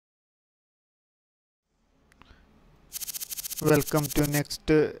Welcome to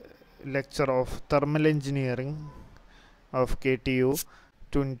next lecture of thermal engineering of KTU.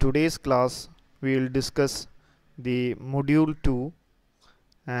 In today's class, we will discuss the module 2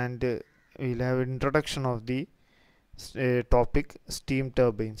 and we'll have an introduction of the topic steam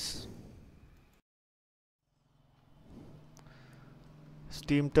turbines.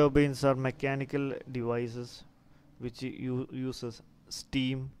 Steam turbines are mechanical devices which uses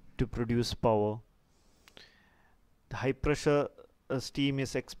steam to produce power. The high pressure steam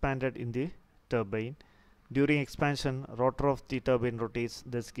is expanded in the turbine. During expansion, rotor of the turbine rotates,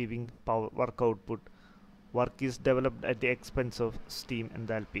 thus giving power work output. Work is developed at the expense of steam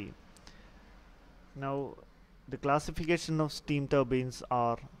enthalpy. Now, the classification of steam turbines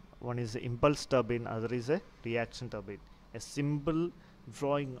are: one is an impulse turbine, other is a reaction turbine. A simple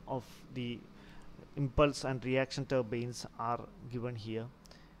drawing of the impulse and reaction turbines are given here.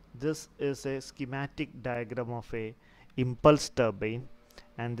 This is a schematic diagram of a impulse turbine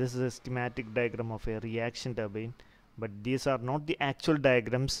and this is a schematic diagram of a reaction turbine, but these are not the actual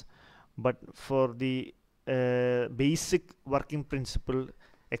diagrams, but for the basic working principle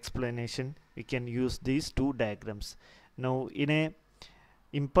explanation we can use these two diagrams. Now in a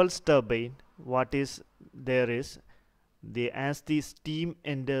impulse turbine, what is there is as the steam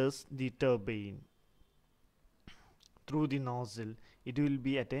enters the turbine through the nozzle, it will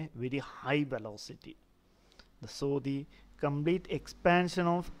be at a very high velocity. So the complete expansion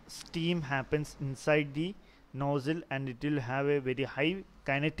of steam happens inside the nozzle and it will have a very high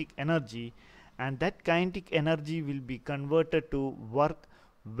kinetic energy, and that kinetic energy will be converted to work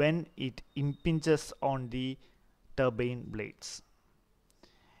when it impinges on the turbine blades.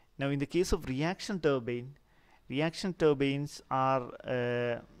 Now in the case of reaction turbines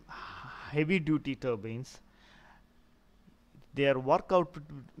are heavy duty turbines. Their work output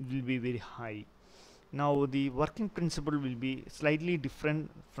will be very high. Now the working principle will be slightly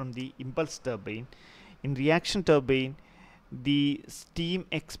different from the impulse turbine. In reaction turbine, the steam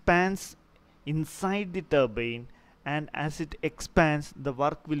expands inside the turbine, and as it expands, the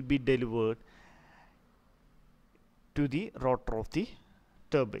work will be delivered to the rotor of the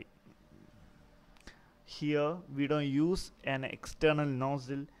turbine. Here we don't use an external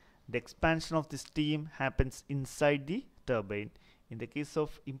nozzle. The expansion of the steam happens inside the turbine. In the case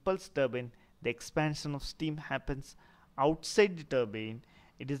of impulse turbine, the expansion of steam happens outside the turbine.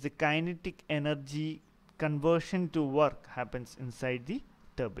 It is the kinetic energy conversion to work happens inside the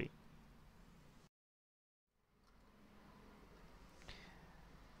turbine.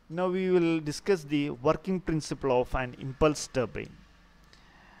 Now we will discuss the working principle of an impulse turbine.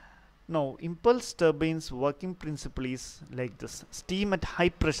 Now impulse turbines working principle is like this: steam at high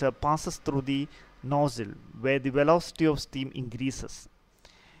pressure passes through the nozzle where the velocity of steam increases.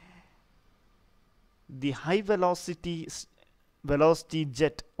 The high velocity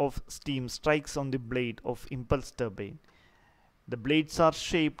jet of steam strikes on the blade of impulse turbine. The blades are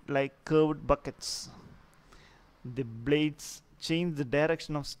shaped like curved buckets. The blades change the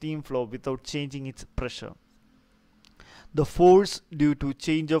direction of steam flow without changing its pressure. The force due to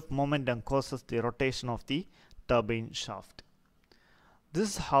change of momentum causes the rotation of the turbine shaft.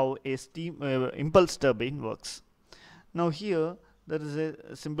 This is how a steam impulse turbine works. Now here there is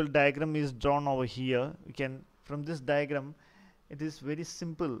a simple diagram is drawn over here. We can, from this diagram, it is very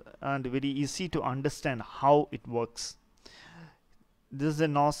simple and very easy to understand how it works. This is a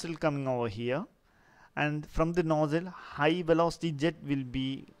nozzle coming over here, and from the nozzle high velocity jet will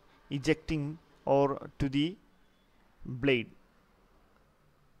be ejecting or to the blade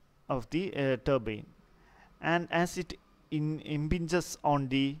of the turbine, and as it impinges on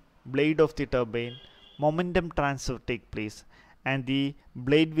the blade of the turbine, momentum transfer take place and the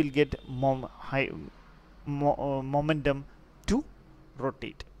blade will get momentum to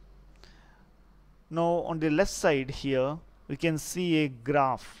rotate. Now on the left side here we can see a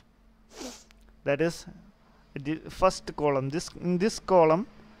graph, that is the first column. In this column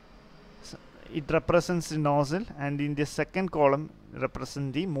it represents the nozzle, and in the second column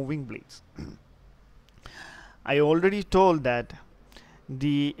represent the moving blades. I already told that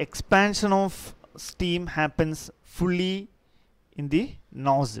the expansion of steam happens fully in the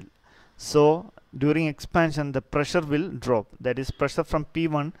nozzle. So during expansion the pressure will drop, that is pressure from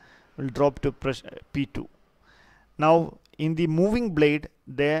P1 will drop to pressure P2. Now in the moving blade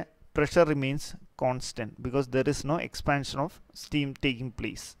the pressure remains constant because there is no expansion of steam taking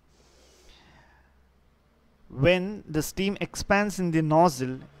place. When the steam expands in the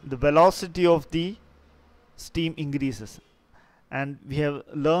nozzle, the velocity of the steam increases, and we have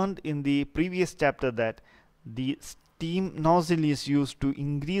learned in the previous chapter that the steam nozzle is used to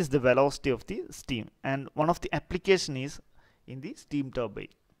increase the velocity of the steam, and one of the application is in the steam turbine.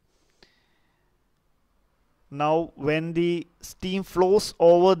 Now when the steam flows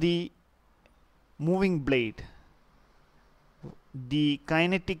over the moving blade, the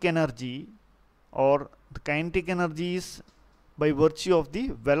kinetic energy is by virtue of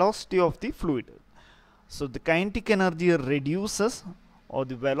the velocity of the fluid. So the kinetic energy reduces, or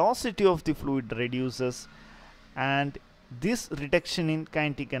the velocity of the fluid reduces, and this reduction in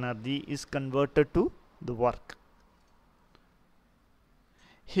kinetic energy is converted to the work.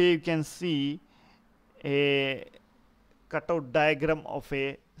 Here you can see a cutout diagram of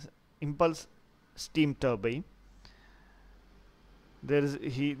a impulse steam turbine. This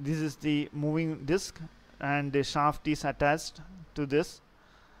is the moving disc, and the shaft is attached to this.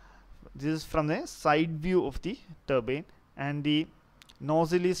 This is from the side view of the turbine, and the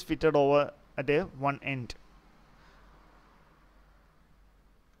nozzle is fitted over at one end,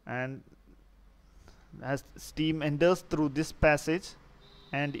 and as steam enters through this passage,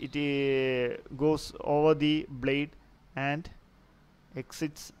 and it goes over the blade and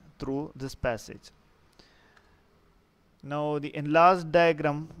exits through this passage. Now the enlarged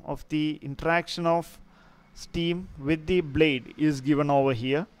diagram of the interaction of steam with the blade is given over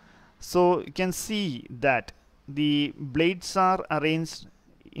here. So you can see that the blades are arranged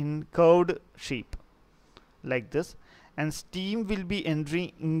in curved shape like this, and steam will be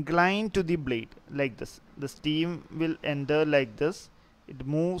entering inclined to the blade like this. The steam will enter like this, it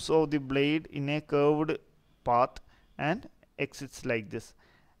moves over the blade in a curved path and exits like this.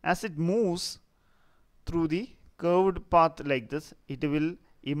 As it moves through the curved path like this, it will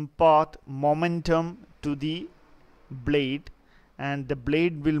impart momentum to the blade, and the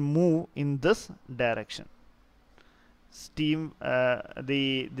blade will move in this direction.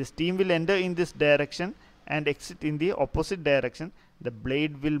 The steam will enter in this direction and exit in the opposite direction. The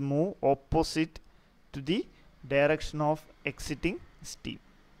blade will move opposite to the direction of exiting steam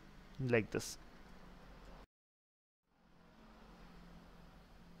like this.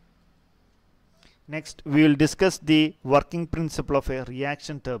 Next, we will discuss the working principle of a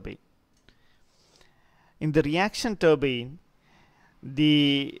reaction turbine. In the reaction turbine,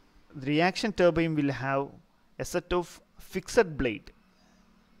 the reaction turbine will have a set of fixed blade.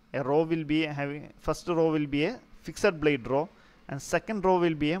 A row will be having, first row will be a fixed blade row, and second row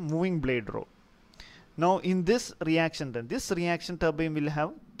will be a moving blade row. Now in this reaction turbine will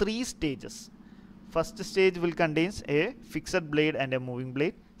have three stages. First stage will contains a fixed blade and a moving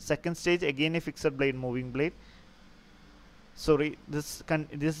blade. Second stage again a fixed blade, moving blade. Sorry, this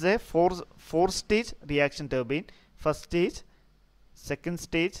is a four stage reaction turbine. First stage, second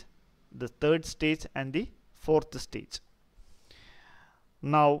stage, the third stage, and the fourth stage.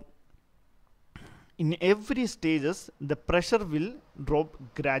 Now in every stages the pressure will drop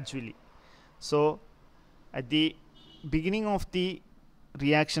gradually. So at the beginning of the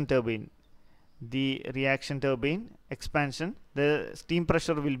reaction turbine expansion, the steam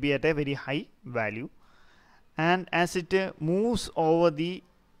pressure will be at a very high value, and as it moves over the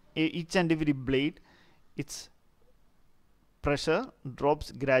each and every blade, its pressure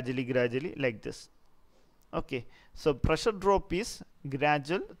drops gradually like this. Okay, so pressure drop is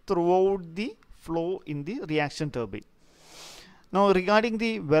gradual throughout the flow in the reaction turbine. Now regarding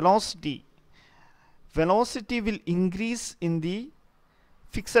the velocity will increase in the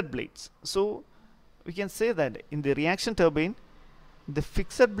fixed blades. So we can say that in the reaction turbine, the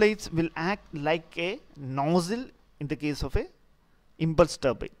fixed blades will act like a nozzle in the case of a impulse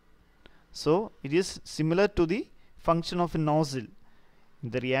turbine. So it is similar to the function of a nozzle. In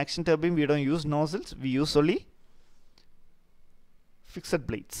the reaction turbine we don't use nozzles, we use only fixed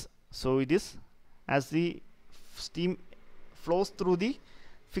blades. So it is, as the steam flows through the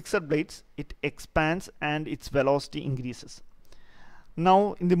fixed blades, it expands and its velocity increases.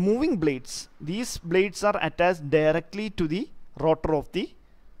 Now in the moving blades, these blades are attached directly to the rotor of the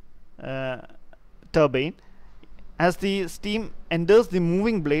turbine. As the steam enters the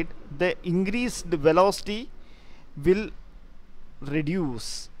moving blade, the increased velocity will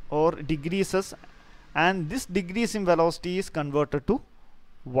reduce or decreases, and this decrease in velocity is converted to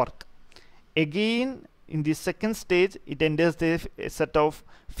work. Again in the second stage, it enters the set of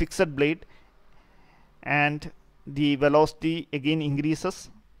fixed blade, and the velocity again increases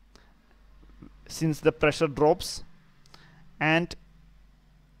since the pressure drops, and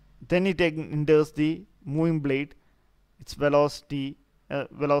then it enters the moving blade, its velocity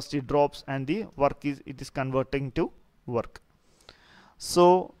drops, and the work is converting to work.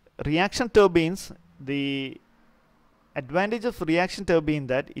 So reaction turbines, the advantage of reaction turbine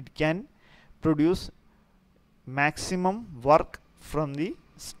that it can produce maximum work from the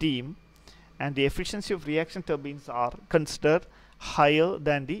steam, and the efficiency of reaction turbines are considered higher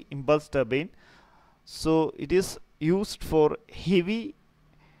than the impulse turbine. So it is used for heavy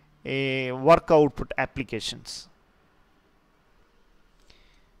work output applications.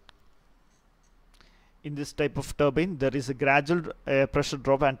 In this type of turbine, there is a gradual pressure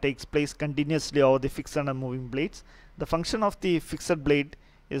drop and takes place continuously over the fixed and moving blades. The function of the fixed blade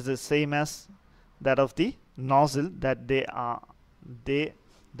is the same as that of the nozzle, that they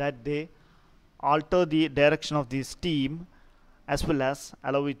alter the direction of the steam as well as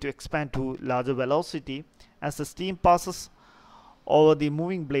allow it to expand to larger velocity. As the steam passes over the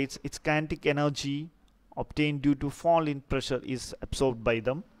moving blades, its kinetic energy obtained due to fall in pressure is absorbed by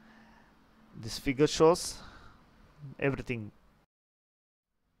them. This figure shows everything.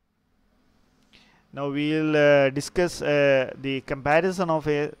 Now we will discuss the comparison of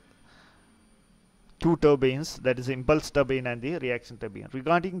two turbines, that is impulse turbine and the reaction turbine.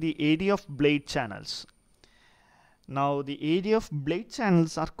 Regarding the area of blade channels, now the area of blade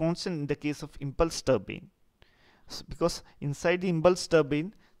channels are constant in the case of impulse turbine, because inside the impulse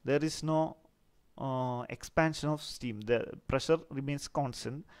turbine there is no expansion of steam, the pressure remains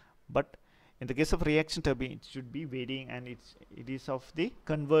constant. But in the case of reaction turbine, it should be varying, and it is of the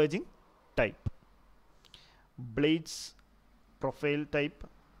converging type, blades profile type,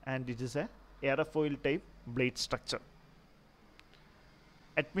 and it is a aerofoil type blade structure.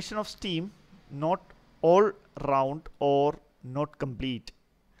 Admission of steam not all round or not complete.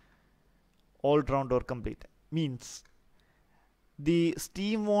 All round or complete means the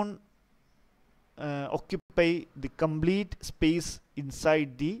steam won't occupy the complete space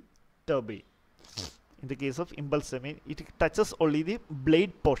inside the turbine. In the case of impulse turbine, it touches only the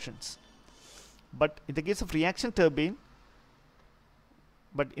blade portions. But in the case of reaction turbine,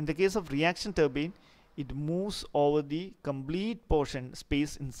 it moves over the complete portion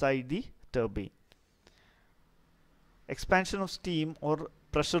space inside the turbine. Expansion of steam or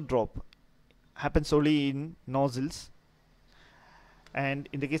pressure drop happens only in nozzles, and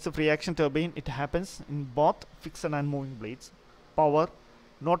in the case of reaction turbine, it happens in both fixed and moving blades. Power,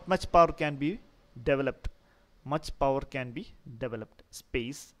 not much power can be developed, much power can be developed.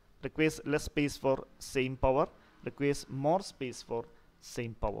 Space, requires less space for same power, requires more space for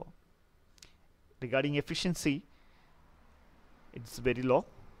same power. Regarding efficiency, it's very low.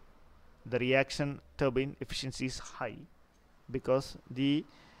 The reaction turbine efficiency is high because the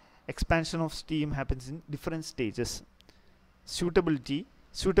expansion of steam happens in different stages. Suitability,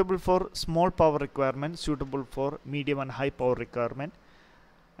 suitable for small power requirement, suitable for medium and high power requirement.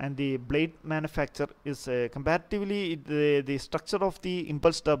 And the blade manufacture is comparatively the structure of the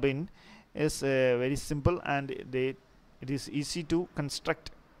impulse turbine is very simple, and it is easy to construct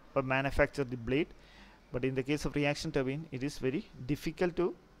or manufacture the blade. But in the case of reaction turbine, it is very difficult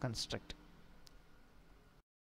to construct.